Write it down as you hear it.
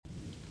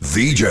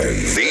DJ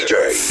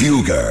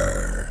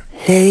Fugger.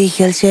 Le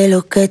dije al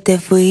cielo que te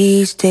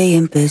fuiste y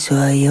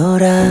empezó a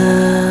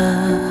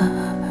llorar.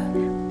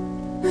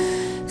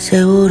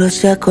 Seguro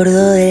se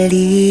acordó del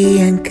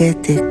día en que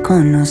te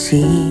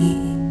conocí.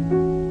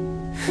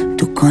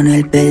 Tú con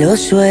el pelo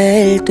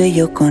suelto y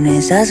yo con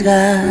esas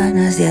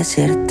ganas de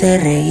hacerte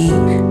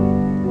reír,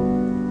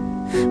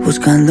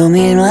 buscando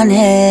mil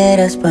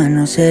maneras para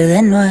no ser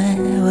de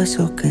nuevo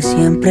eso que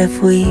siempre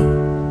fui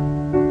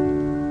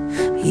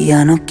y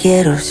ya no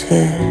quiero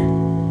ser.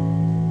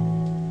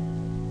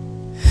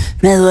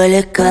 Me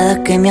duele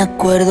cada que me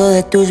acuerdo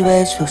de tus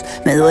besos.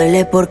 Me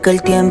duele porque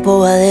el tiempo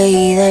va de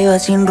ida y va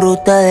sin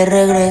ruta de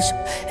regreso.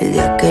 El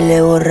día que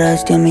le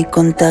borraste a mi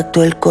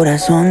contacto el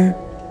corazón,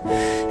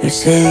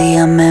 ese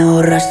día me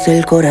borraste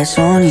el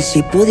corazón. Y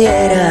si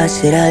pudiera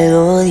hacer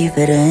algo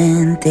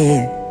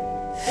diferente,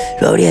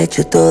 lo habría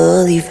hecho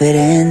todo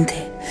diferente.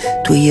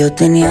 Tú y yo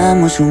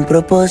teníamos un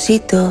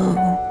propósito.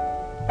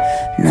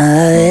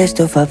 Nada de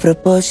esto fue a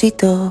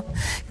propósito.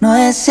 No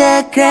es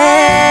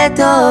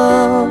secreto.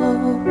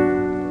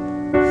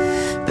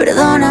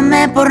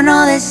 Perdóname por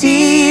no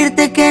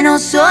decirte que no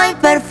soy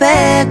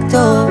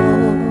perfecto.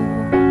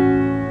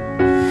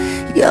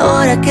 Y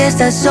ahora que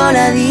estás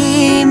sola,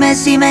 dime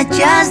si me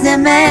echas de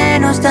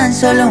menos tan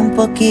solo un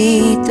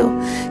poquito.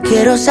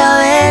 Quiero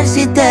saber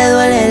si te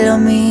duele lo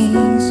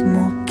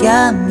mismo que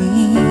a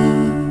mí.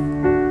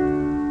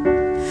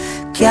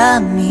 Que a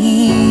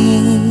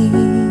mí.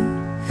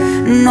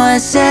 No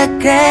es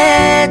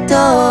secreto.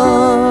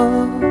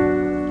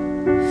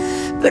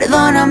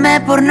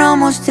 Perdóname por no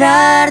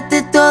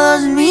mostrarte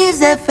todos mis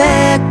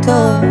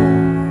defectos.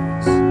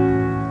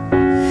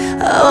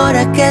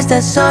 Ahora que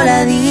estás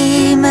sola,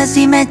 dime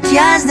si me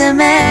echas de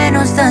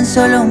menos tan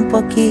solo un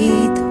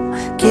poquito.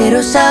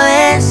 Quiero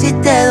saber si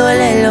te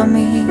duele lo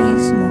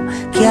mismo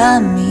que a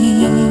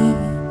mí.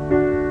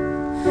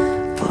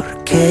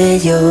 Porque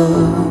yo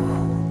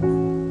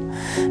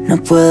no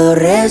puedo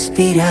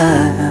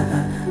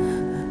respirar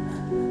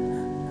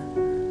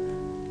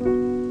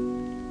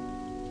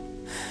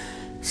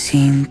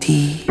sin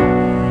ti.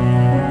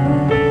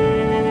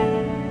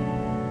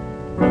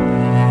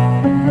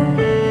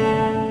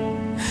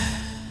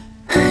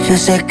 Yo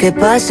sé que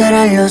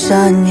pasarán los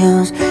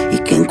años y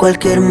que en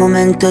cualquier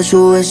momento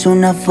subes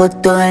una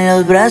foto en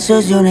los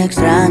brazos de un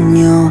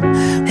extraño.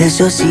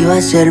 Eso sí va a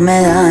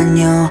hacerme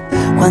daño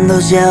cuando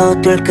sea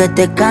otro el que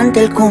te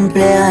cante el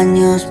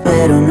cumpleaños,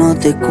 pero no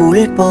te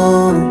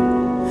culpo.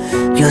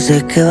 Yo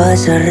sé que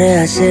vas a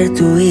rehacer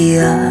tu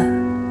vida.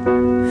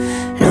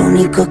 Lo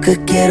único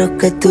que quiero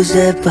que tú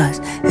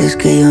sepas es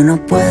que yo no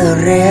puedo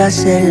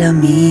rehacer la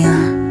mía.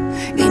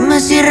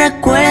 Dime si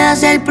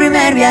recuerdas el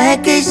primer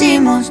viaje que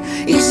hicimos.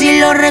 Y si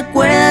lo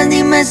recuerdas,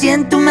 dime si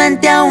en tu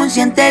mente aún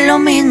sientes lo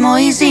mismo.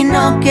 Y si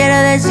no, quiere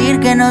decir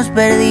que nos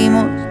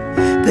perdimos.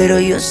 Pero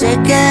yo sé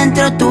que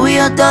dentro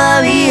tuyo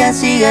todavía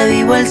sigue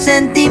vivo el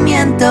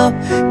sentimiento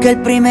que el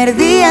primer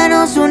día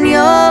nos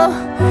unió.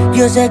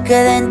 Yo sé que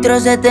dentro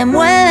se te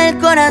mueve el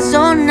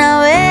corazón. A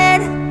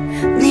ver,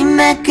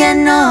 dime que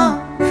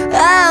no.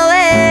 A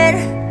ver,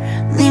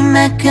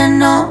 dime que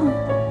no.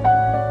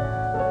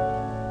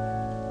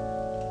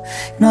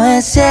 No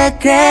es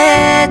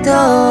secreto.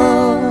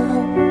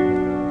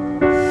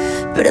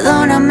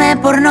 Perdóname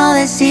por no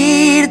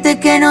decirte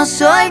que no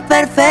soy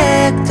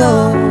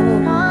perfecto.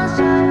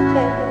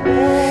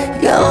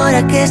 Y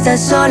ahora que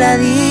estás sola,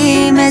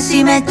 dime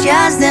si me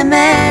echas de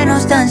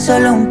menos tan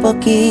solo un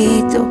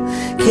poquito.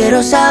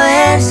 Quiero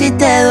saber si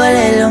te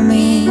duele lo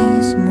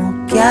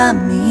mismo que a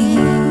mí.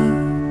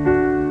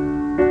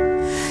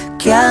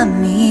 Que a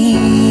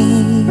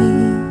mí.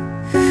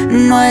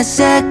 No es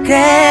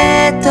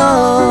secreto.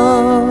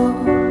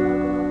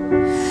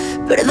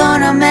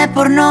 Perdóname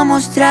por no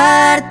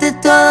mostrarte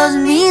todos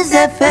mis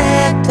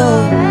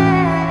defectos.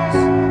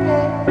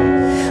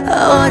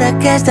 Ahora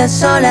que estás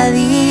sola,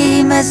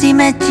 dime si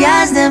me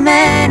echas de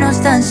menos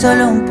tan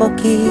solo un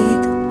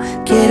poquito.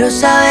 Quiero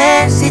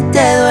saber si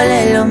te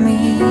duele lo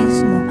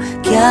mismo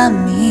que a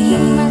mí.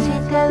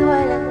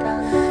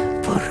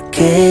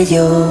 Porque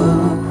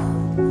yo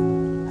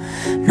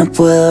no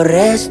puedo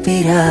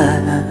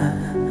respirar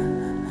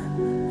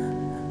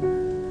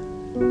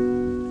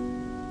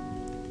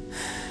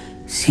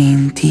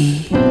sin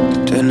ti.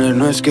 Tener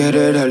no es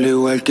querer, al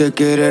igual que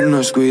querer no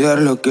es cuidar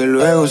lo que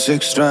luego se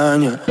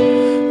extraña.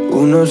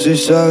 Uno sí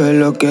sabe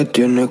lo que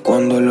tiene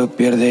cuando lo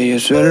pierde y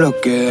eso es lo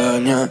que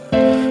daña.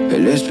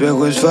 El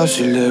espejo es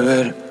fácil de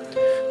ver,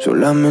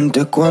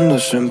 solamente cuando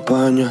se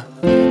empaña.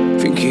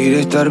 Fingir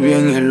estar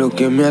bien es lo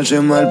que me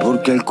hace mal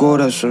porque el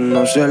corazón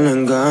no se le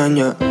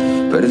engaña.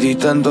 Perdí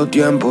tanto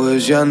tiempo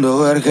deseando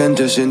ver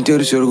gente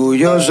sentirse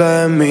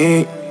orgullosa de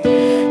mí,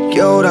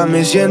 que ahora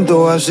me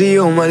siento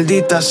vacío,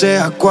 maldita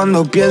sea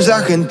cuando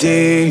piensas en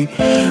ti.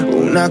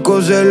 Una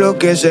cosa es lo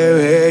que se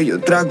ve y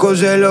otra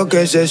cosa es lo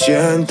que se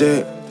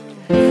siente.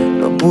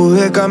 No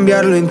pude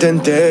cambiar, lo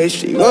intenté y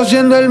sigo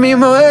siendo el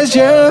mismo de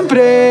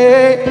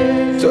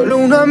siempre. Solo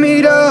una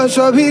mirada ha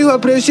sabido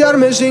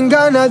apreciarme sin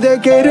ganas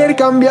de querer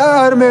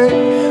cambiarme.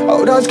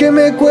 Ahora es que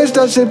me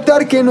cuesta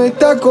aceptar que no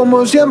está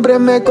como siempre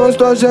me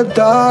costó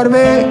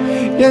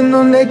aceptarme. Y en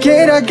donde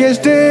quiera que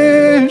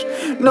estés,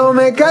 no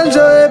me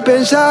canso de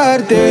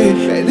pensarte.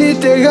 Me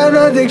diste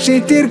ganas de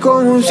existir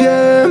como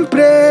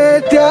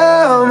siempre. Te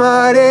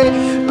amaré,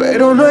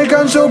 pero no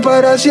alcanzó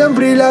para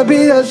siempre. Y la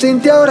vida sin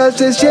ti ahora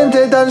se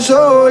siente tan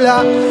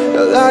sola.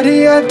 Lo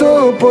daría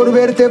todo por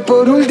verte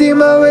por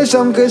última vez,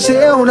 aunque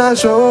sea una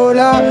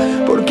sola.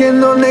 Porque en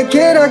donde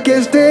quiera que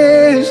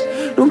estés,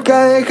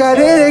 nunca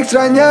dejaré de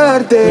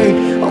extrañarte.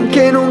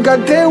 Aunque nunca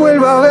te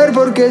vuelva a ver,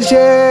 porque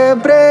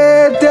siempre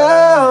te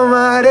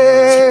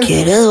amaré. Si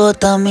quieres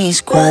bota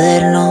mis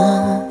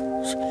cuadernos,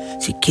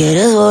 si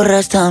quieres borra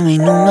hasta mi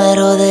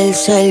número del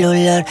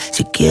celular.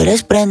 Si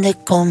quieres prende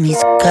con mis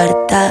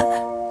cartas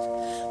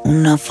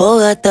una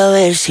fogata a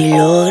ver si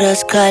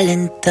logras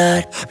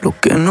calentar lo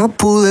que no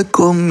pude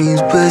con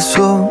mis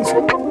besos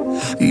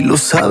y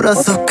los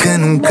abrazos que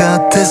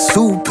nunca te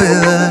supe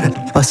dar.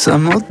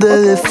 Pasamos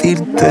de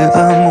decir te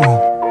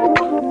amo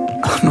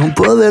a no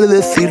poder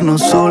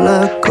decirnos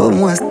sola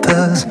cómo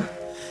estás.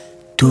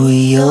 Tú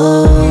y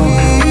yo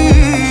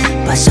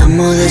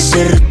pasamos de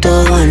ser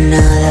todo a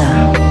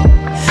nada,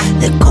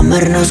 de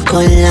comernos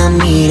con la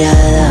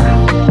mirada.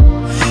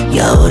 Y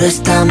ahora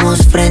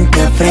estamos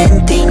frente a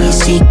frente y ni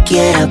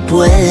siquiera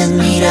puedes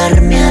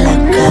mirarme a la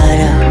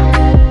cara.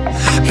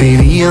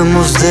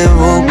 Vivíamos de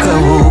boca a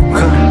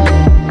boca,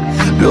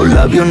 los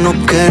labios no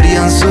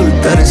querían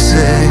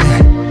soltarse.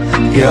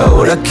 Y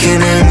ahora aquí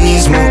en el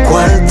mismo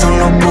cuarto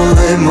no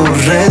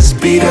podemos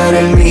respirar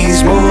el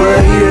mismo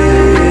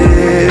aire.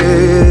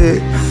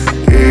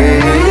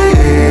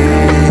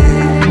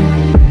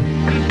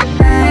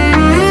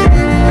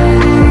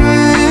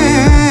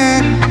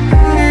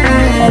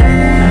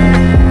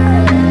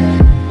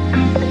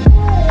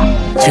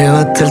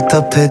 Llévate el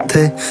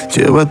tapete,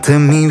 llévate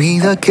mi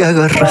vida que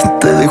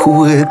agarraste de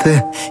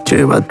juguete.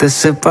 Llévate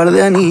ese par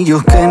de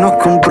anillos que nos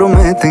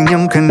comprometen. Y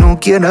aunque no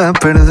quiera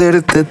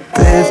perderte,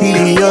 te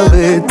diría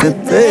vete,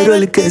 pero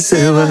el que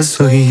se va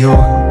soy yo.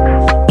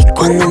 Y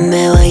cuando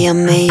me vaya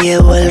me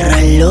llevo el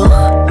reloj,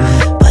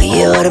 pa'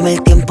 llevarme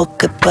el tiempo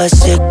que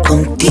pasé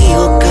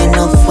contigo, que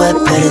no fue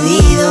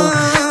perdido.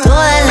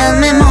 Todas las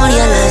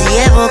memorias las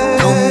llevo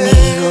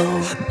conmigo.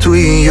 Tú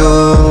y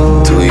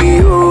yo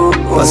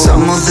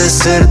pasamos de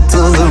ser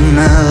todo o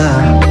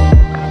nada,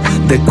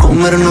 de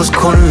comernos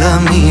con la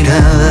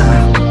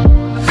mirada.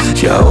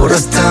 Y ahora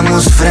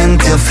estamos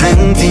frente a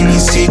frente y ni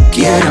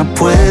siquiera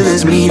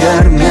puedes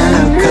mirarme a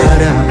la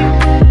cara.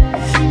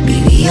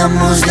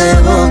 Vivíamos de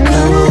boca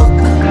a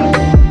boca,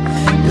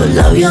 los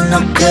labios no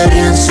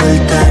querían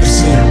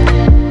soltarse.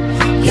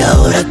 Y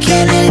ahora aquí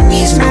en el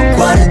mismo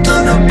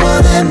cuarto no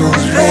podemos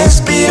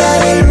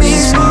respirar el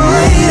mismo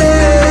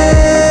aire.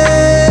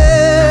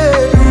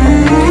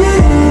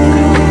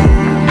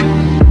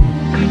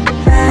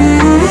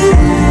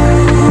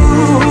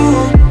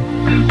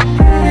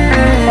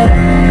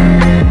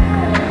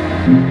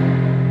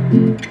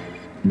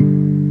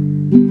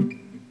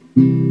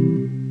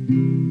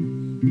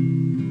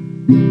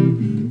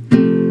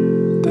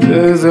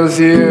 Desde el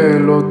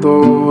cielo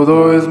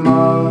todo es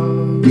más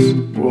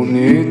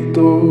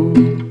bonito.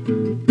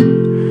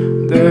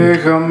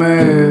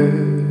 Déjame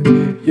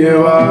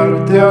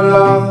llevarte a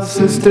las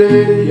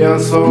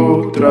estrellas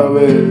otra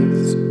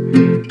vez,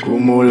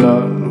 como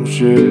la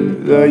noche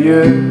de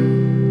ayer.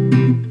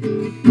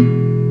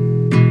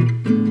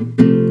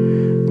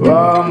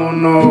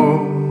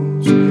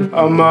 Vámonos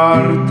a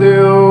amarte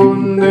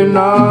donde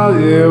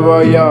nadie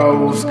vaya a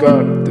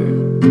buscarte,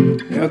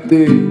 ni a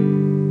ti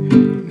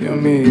ni a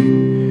mí,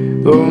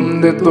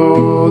 donde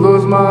todo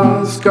es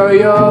más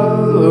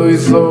callado y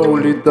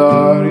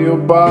solitario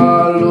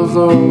para los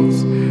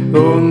dos,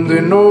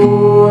 donde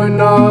no hay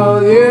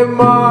nadie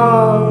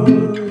más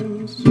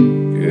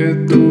que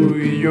tú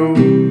y yo.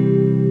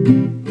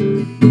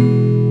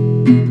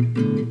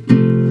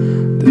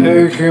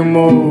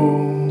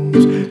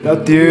 Dejemos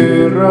la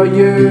tierra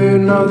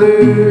llena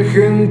de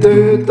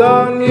gente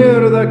tan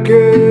mierda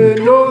que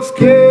nos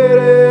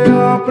quiere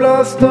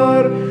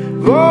aplastar.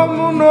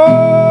 Vámonos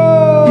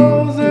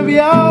de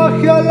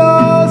viaje a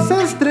las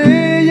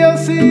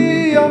estrellas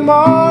y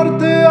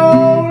amarte,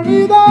 a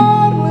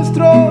olvidar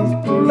nuestros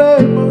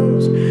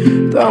problemas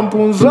tan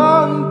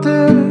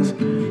punzantes.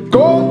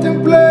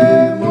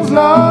 Contemplemos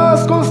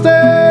las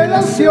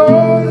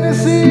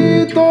constelaciones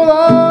y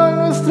todas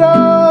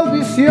nuestras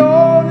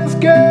visiones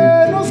que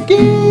nos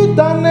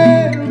quitan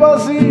el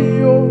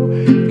vacío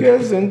que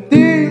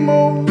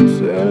sentimos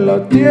en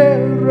la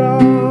tierra.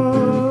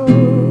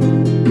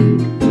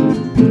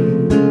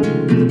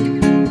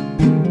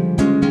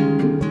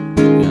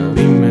 Ya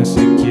dime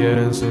si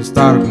quieres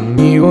estar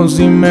conmigo,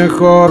 si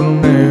mejor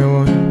no me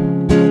voy.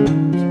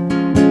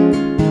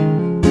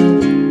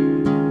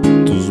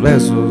 Tus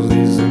besos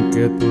dicen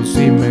que tú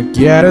sí me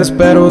quieres,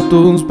 pero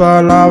tus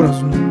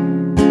palabras no.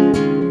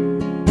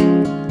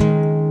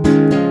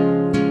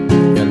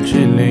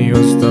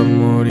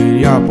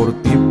 moriría por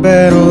ti,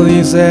 pero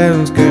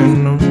dices que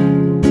no.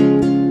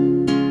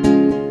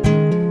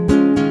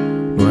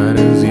 No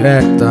eres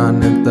directa,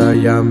 neta,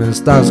 ya me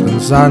estás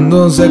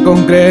cansando. Sé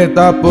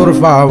concreta, por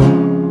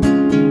favor.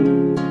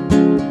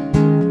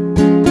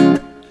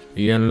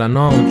 Y en la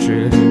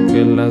noche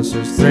que las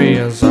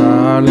estrellas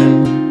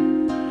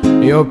salen,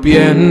 yo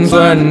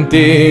pienso en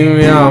ti,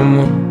 mi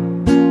amor.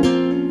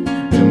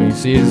 Que me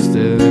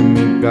hiciste de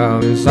mi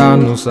cabeza,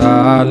 no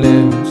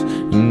sales.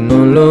 Y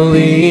no lo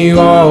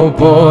digo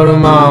por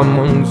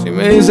mamón. Si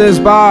me dices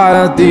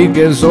para ti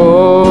que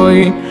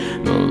soy,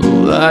 no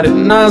dudaré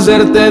en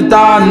hacerte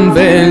tan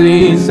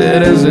feliz.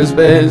 Eres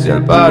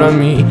especial para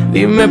mí.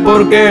 Dime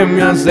por qué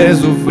me haces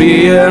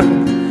sufrir.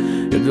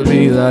 Yo te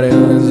olvidaré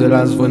desde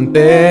las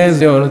fuentes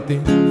de Ortiz.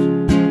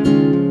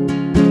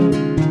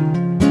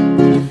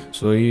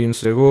 Soy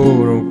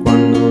inseguro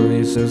cuando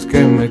dices que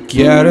me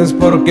quieres,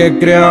 porque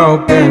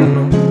creo que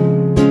no.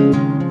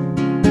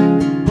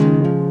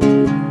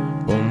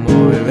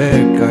 Como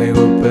bebé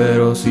caigo,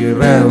 pero sí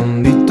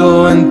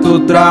redondito en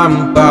tu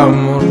trampa,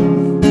 amor.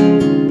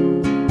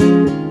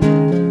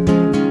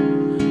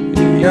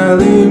 Y ya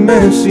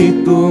dime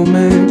si tú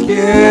me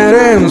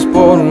quieres,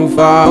 por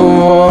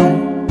favor.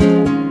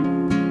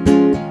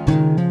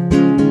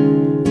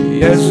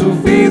 Y he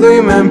sufrido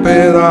y me he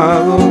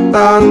empedado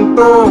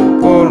tanto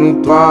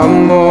por tu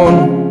amor.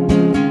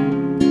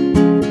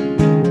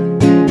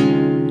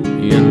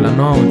 Y en la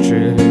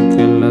noche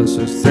que las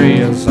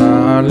estrellas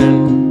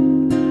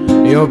salen,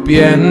 yo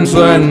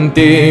pienso en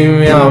ti,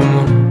 mi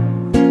amor.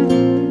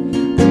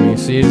 Que me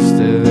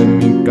hiciste de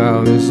mi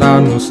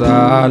cabeza, no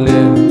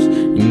sales.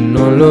 Y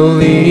no lo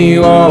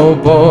digo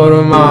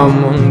por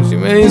mamón. Si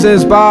me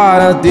dices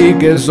para ti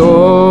que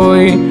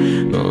soy,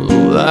 no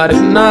dudaré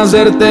en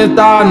hacerte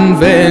tan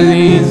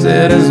feliz.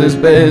 Eres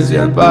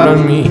especial para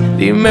mí.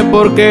 Dime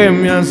por qué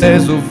me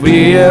haces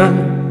sufrir.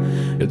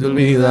 Yo te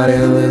olvidaré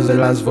desde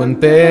las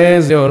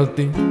fuentes de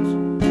Ortiz.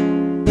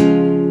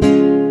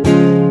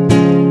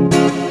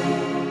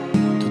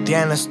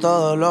 Tienes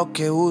todo lo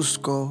que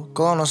busco,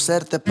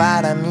 conocerte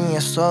para mí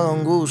es todo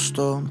un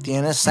gusto.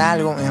 Tienes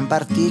algo en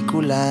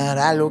particular,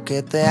 algo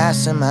que te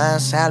hace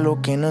más,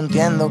 algo que no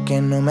entiendo,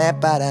 que no me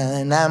para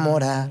de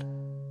enamorar.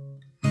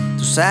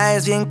 Tú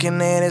sabes bien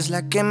quién eres,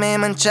 la que me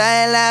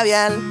mancha el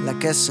labial, la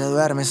que se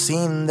duerme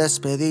sin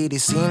despedir y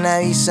sin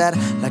avisar,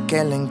 la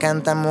que le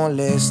encanta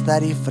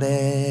molestar y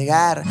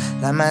fregar,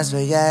 la más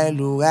bella del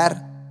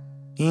lugar.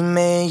 Y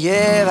me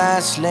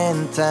llevas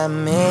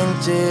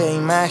lentamente a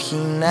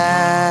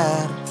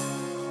imaginar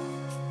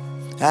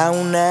a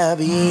una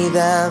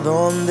vida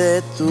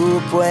donde tú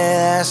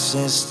puedas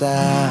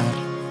estar.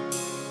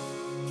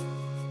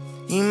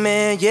 Y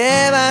me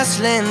llevas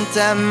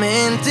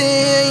lentamente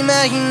a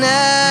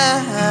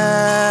imaginar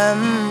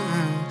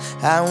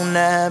a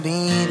una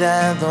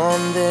vida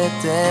donde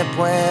te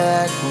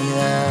pueda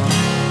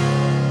cuidar.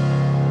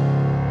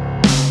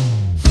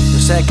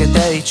 Sé que te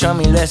he dicho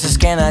 1000 veces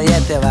que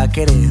nadie te va a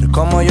querer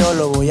como yo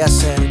lo voy a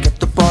hacer. Que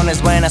tú pones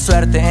buena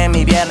suerte en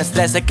mi viernes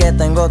 13, que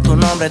tengo tu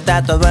nombre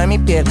tatuado en mi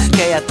piel,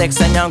 que ya te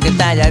extraño aunque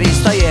te haya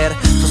visto ayer.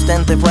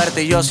 Sostente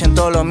fuerte, yo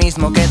siento lo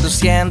mismo que tú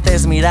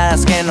sientes.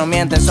 Miradas que no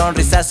mienten,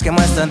 sonrisas que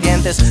muestran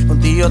dientes.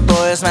 Contigo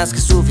todo es más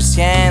que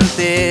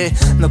suficiente.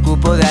 No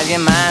ocupo de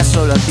alguien más,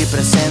 solo a ti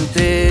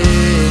presente.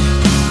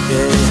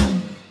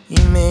 Y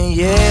me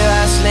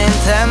llevas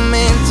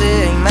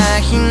lentamente a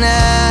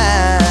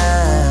imaginar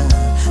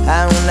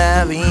a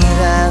una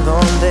vida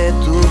donde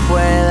tú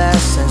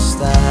puedas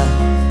estar.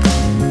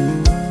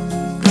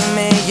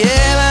 Me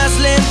llevas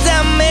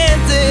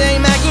lentamente a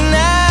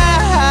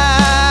imaginar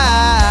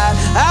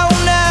a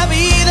una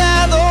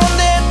vida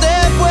donde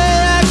te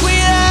pueda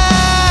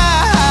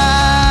cuidar.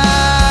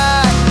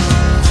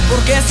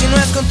 Porque si no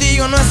es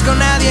contigo, no es con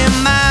nadie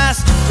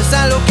más. Es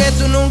algo que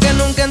tú nunca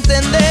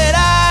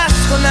entenderás.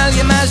 Con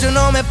alguien más yo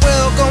no me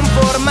puedo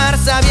conformar,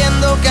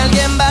 sabiendo que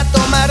alguien va a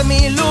tomar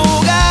mi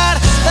lugar.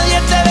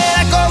 Nadie te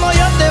verá como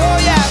yo te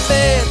voy a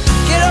ver.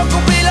 Quiero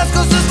cumplir las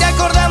cosas que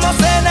acordamos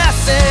en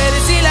hacer.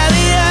 Y si la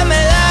vida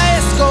me da a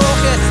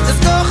escoger, te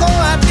escojo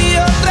a ti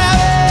otra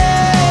vez.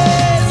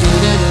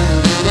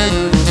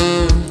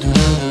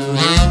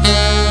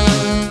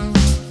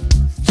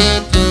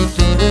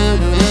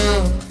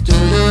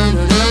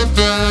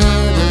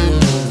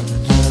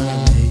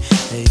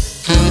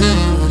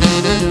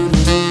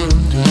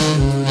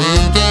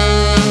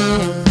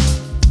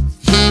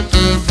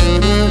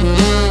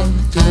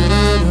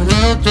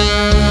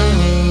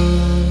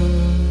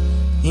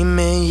 Y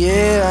me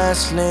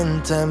llevas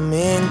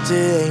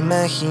lentamente a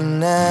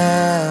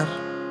imaginar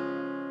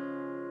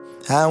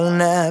a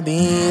una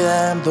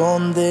vida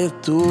donde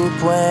tú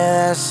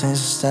puedas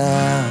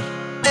estar.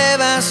 Me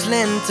llevas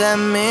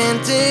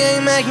lentamente a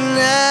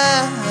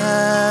imaginar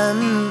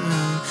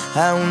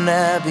a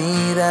una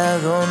vida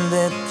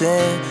donde te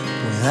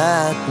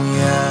pueda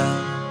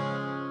cuidar.